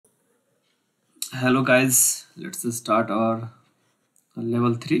Hello guys, let's start our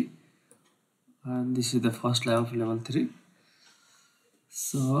level 3, and this is the first lab of level 3.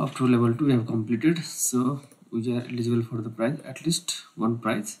 So up to level 2 we have completed, so we are eligible for the prize, at least one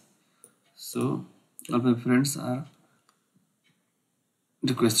prize. So all my friends are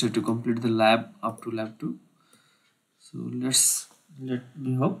requested to complete the lab up to lab 2. So let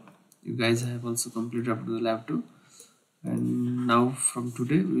me hope you guys have also completed up to the lab 2, and now from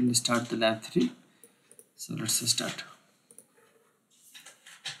today we will start the lab 3. So let's start.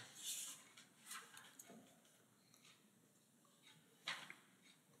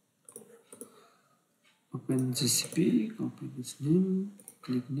 Open GCP, copy this name,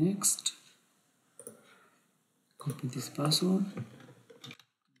 click next, copy this password and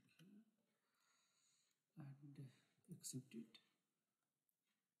accept it.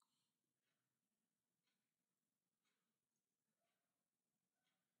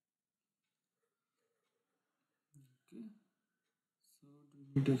 Okay, so do we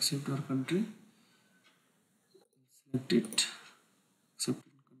need to accept our country? Select it, accept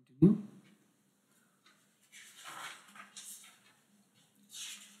and continue.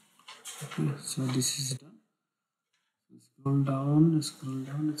 Okay, so this is done. So scroll down, scroll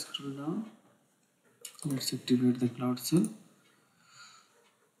down, scroll down. Let's activate the cloud cell.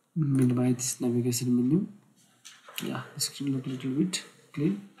 Minimize this navigation menu. Yeah, the screen look a little bit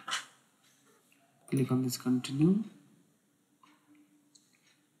clean. Click on this continue.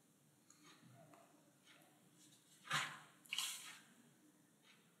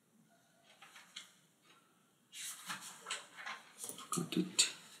 Got it.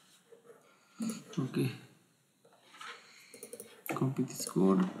 Okay, copy this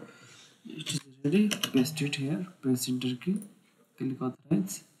code. It is ready. Paste it here. Press enter key. Click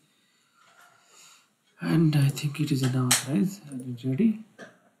authorize. And I think it is now authorized and it's ready.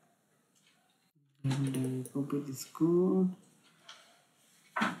 And copy this code.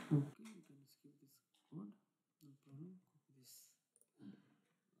 Okay, you can skip this code. No problem. Copy this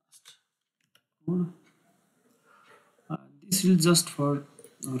last code. This will just for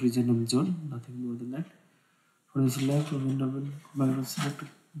region and zone, nothing more than that. For this lab, domain select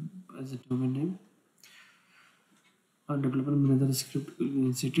as a domain name. Our developer manager script will be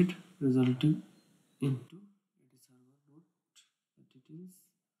inserted, resulting into it is server node details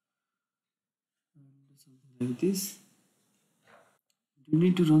and something like this. Do you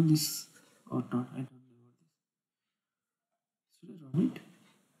need to run this or not? I don't know about this. Should I run it?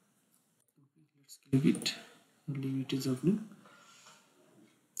 Okay, let's click it. Leave it is opening.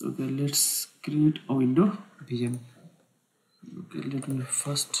 Okay, let's create a window VM. Okay, let me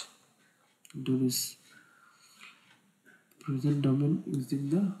first do this present domain using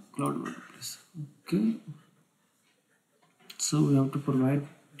the cloud marketplace. Okay, so we have to provide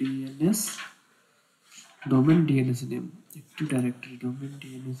DNS domain DNS name, active directory domain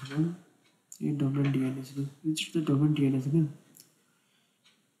DNS name, in domain DNS name. Which is the domain DNS name?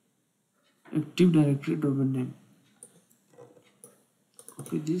 Active directory domain name.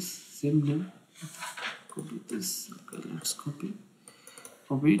 Copy this same name. Copy this. Okay, let's copy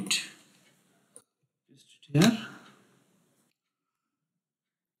it. Paste it here.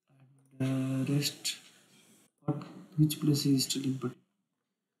 Rest. What? Which place is still importing?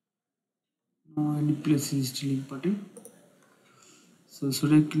 No, any place is still importing. So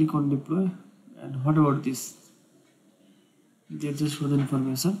should I click on deploy? And what about this? They just for the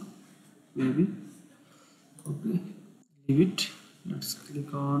information, maybe. Okay, leave it. Let's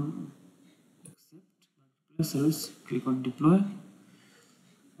click on accept marketplace service. Click on deploy,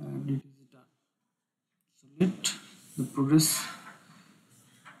 and it is done. So let the progress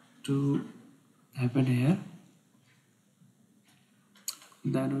to happen here.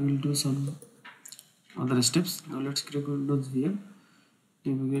 Then we will do some other steps. Now let's click Windows VM.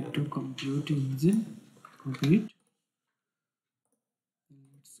 Navigate to compute engine. Copy it.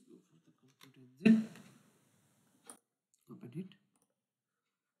 Let's go for the compute engine. Open it.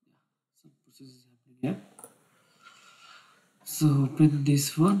 Yeah, some process is happening here. So open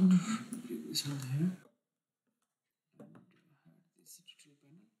this one. Bring this one here. And this tutorial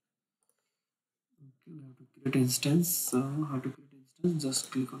panel. Okay, we have to create instance. So how to create instance?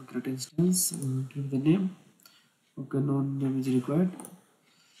 Just click on create instance. Give the name. Okay, no name is required.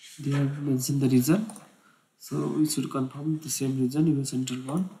 They have mentioned the region, so we should confirm the same region. US Central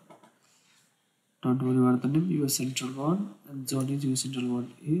 1. Don't worry about the name. US Central 1 and zone is US Central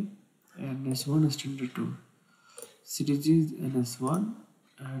 1A and S1 standard 2. Series is NS1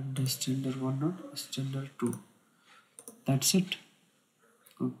 and standard 1 not standard 2. That's it.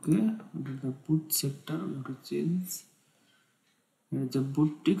 Okay, under the boot sector we have to change Here the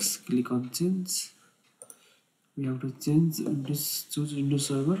boot text, click on change. We have to change this, choose Windows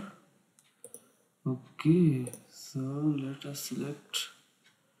Server. Okay, so let us select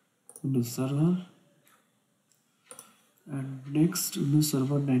Windows Server and next Windows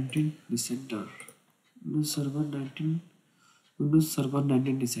Server 19 Descender. Windows Server 19, Windows Server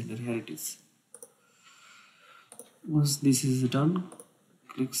 19 Descender. Here it is. Once this is done,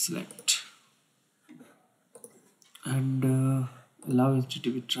 click select and allow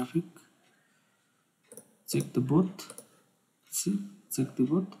HTTP traffic. Check the both. See, check the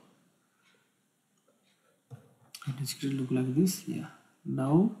both. And the screen look like this. Yeah.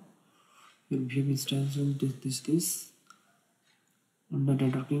 Now your VM instance will this. Under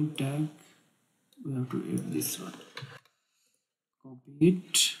networking tag, we have to add this one. Copy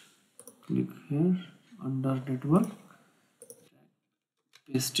it. Click here under network.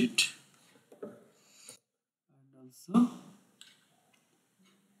 Paste it. And also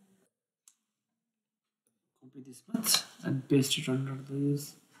copy this much and paste it under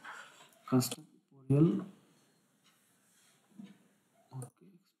this custom tutorial. Okay,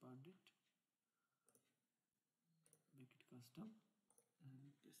 expand it, make it custom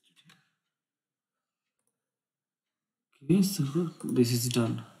and paste it here. Okay, so this is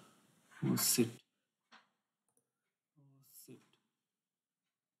done. Set.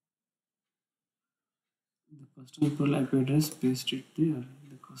 The custom URL IP address, paste it there.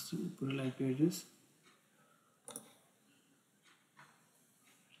 The custom URL IP address.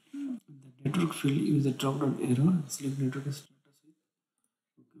 The network field, use the drop down arrow and select network status.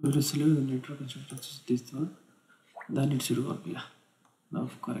 We will select the network status is this one. Then it should work. Yeah, now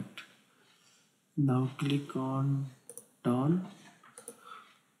correct. Now click on done.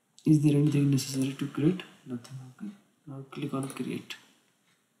 Is there anything necessary to create? Nothing. Okay. Now click on create.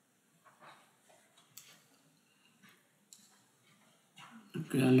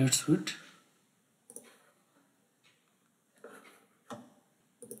 Okay, let's wait.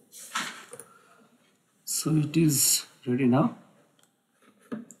 So it is ready now.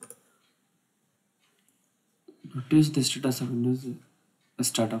 To test the status of Windows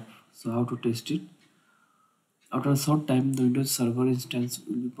startup. So how to test it? After a short time, the Windows Server instance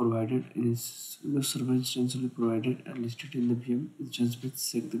will be provided. Windows Server instance will be provided and listed in the VM instance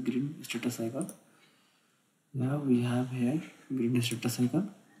page. Check the green status icon. Yeah, we have here green status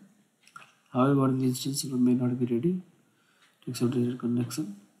icon. However, the instance may not be ready to accept the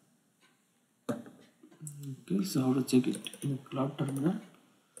connection. Okay, so how to check it? In the cloud terminal,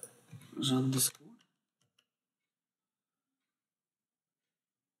 run this code.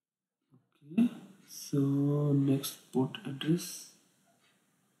 Okay, so next port address,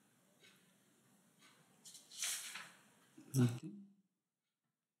 nothing.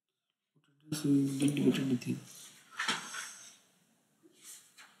 Port address, we didn't get anything.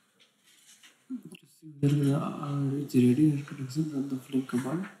 Here we are, it's ready. Connection, run the flink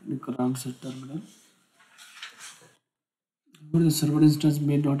command in the command set terminal. But the server instance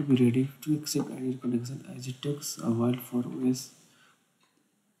may not be ready to accept ideal connection as it takes a while for OS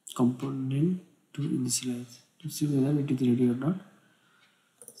component to initialize to see whether it is ready or not.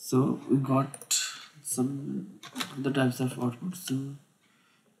 So we got some other types of output, so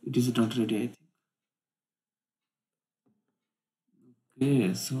it is not ready, I think.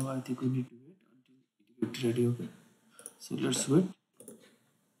 Okay, so I think we need to wait until it gets ready. Okay, so let's wait.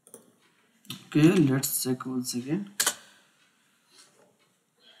 Okay, let's check once again.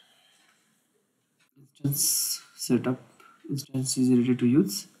 Instance setup, instance is ready to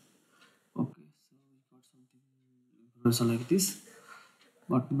use. Okay, so we got something information like this,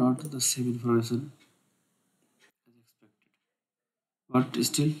 but not the same information as expected. But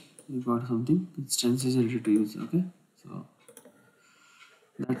still, we got something. Instance is ready to use. Okay, so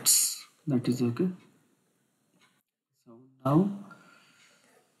that is okay. So now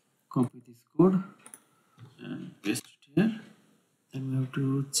copy this code and paste it here, and we have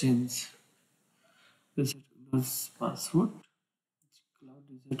to change reset Windows password. Cloud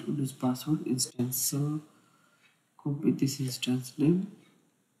reset Windows password instance. So copy this instance name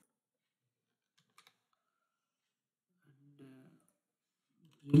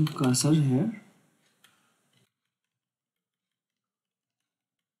bring cursor here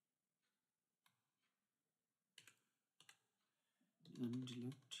and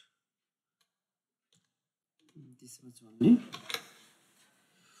delete this much only.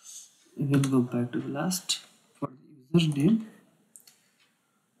 Again go back to the last for the username.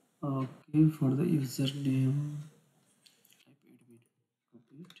 Okay, for the username type admin.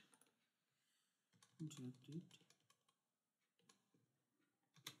 Copy it,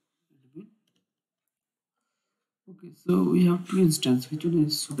 drag it, admin. Okay, so we have two instances. Which one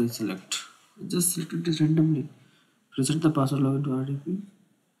is should I select? Just select it randomly. Reset the password login to RDP.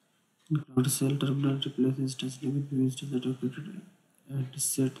 Cloud cell terminal replace instance name with new instance that are created and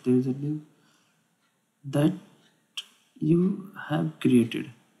set the username that you have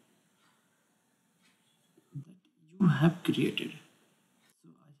created. You have created. So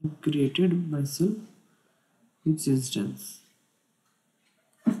I have created myself which instance.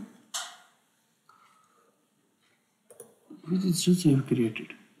 Which instance I have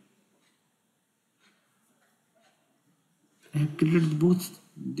created? I have created both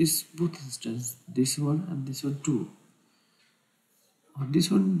instance, this one and this one too. This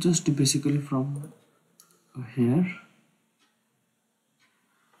one just basically from here.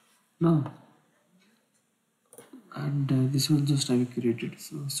 No, and this one just I have created.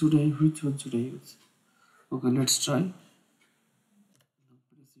 So which one should I use? Okay, let's try.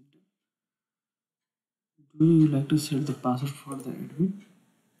 Do you like to set the password for the admin?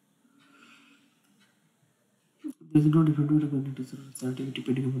 There is no different way to connect to server certificate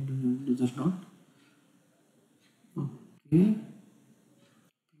depending upon the user not. Okay,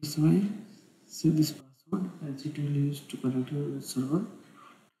 so I save this password as it will use to connect your server.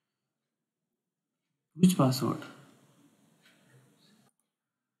 Which password?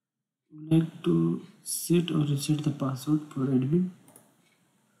 You like to set or reset the password for admin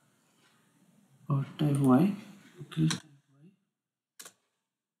or type Y. Okay, type Y.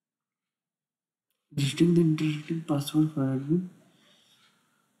 Resetting the interactive password for admin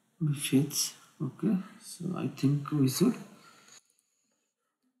fits. Okay, so I think we should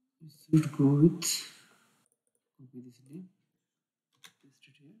go with copy this name, paste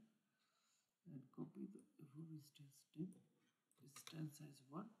it here, and copy the whole instance name, instance size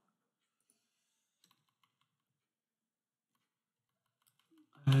 1,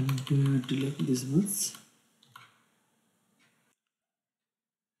 and delete this ones.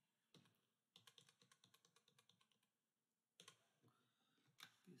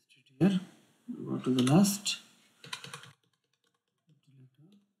 Paste it here. Go to the last.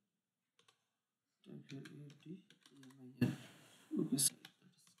 Type here ADMIN. Okay, so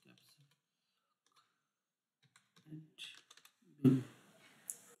and bin.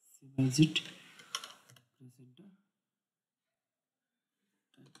 Save as it. Press enter.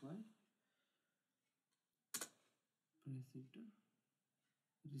 Type Y. Press enter.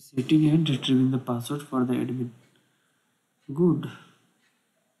 Resetting and retrieving the password for the admin. Good.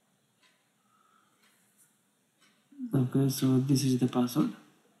 Okay, so this is the password.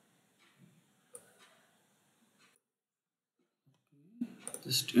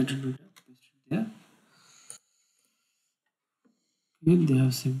 Just enter it, paste it there. Okay, they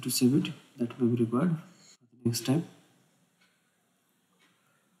have saved to save it. That may be required for the next time.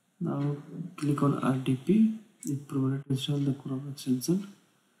 Now click on RDP. If provided, install the Chrome extension.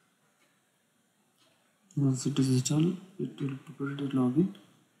 Once it is installed, it will provide a login.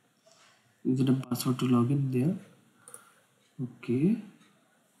 Use the password to log in there. Okay,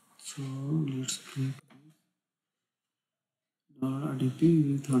 so let's click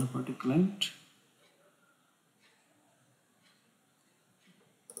RDP with third party client.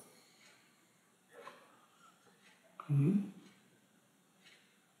 Okay,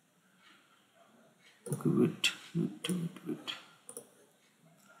 okay, wait.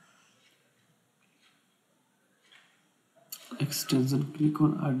 Extension, click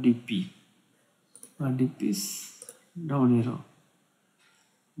on RDP. RDP is down arrow.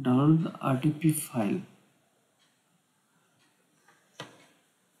 Download the RDP file.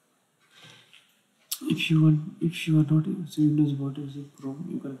 If you are not using Windows but using Chrome,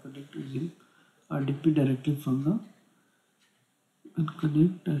 you can connect using RDP directly from the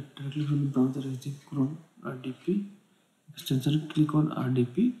directly from the browser using Chrome RDP extension. Click on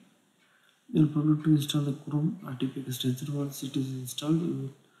RDP. You'll probably to install the Chrome RDP extension. Once it is installed,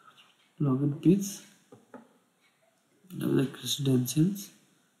 you will login page. Now the credentials.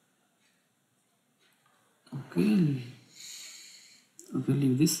 Okay,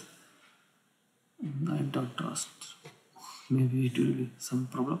 leave this. I don't trust. Maybe it will be some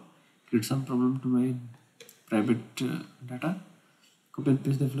problem. Create some problem to my private data. Copy and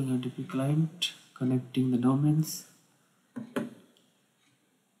paste the following RDP client, connecting the domains.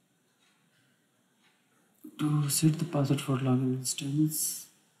 To set the password for login instance,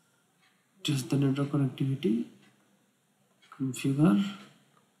 test the network connectivity, configure.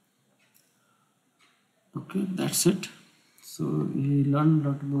 Okay, that's it. So we learned a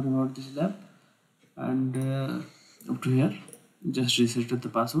lot more about this lab, and up to here, just reset the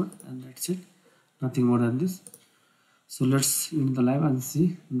password, and that's it. Nothing more than this. So let's end the live and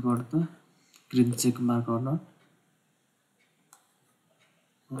see we got the green check mark or not.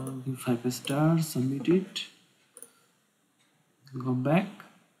 give 5 stars, submit it, go back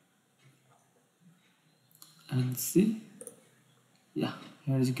and see. Yeah,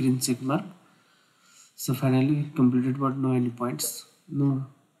 here is green check mark. So finally completed, but no any points. No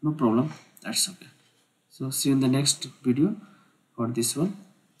problem, that's okay. So see you in the next video for this one.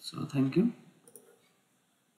 So thank you.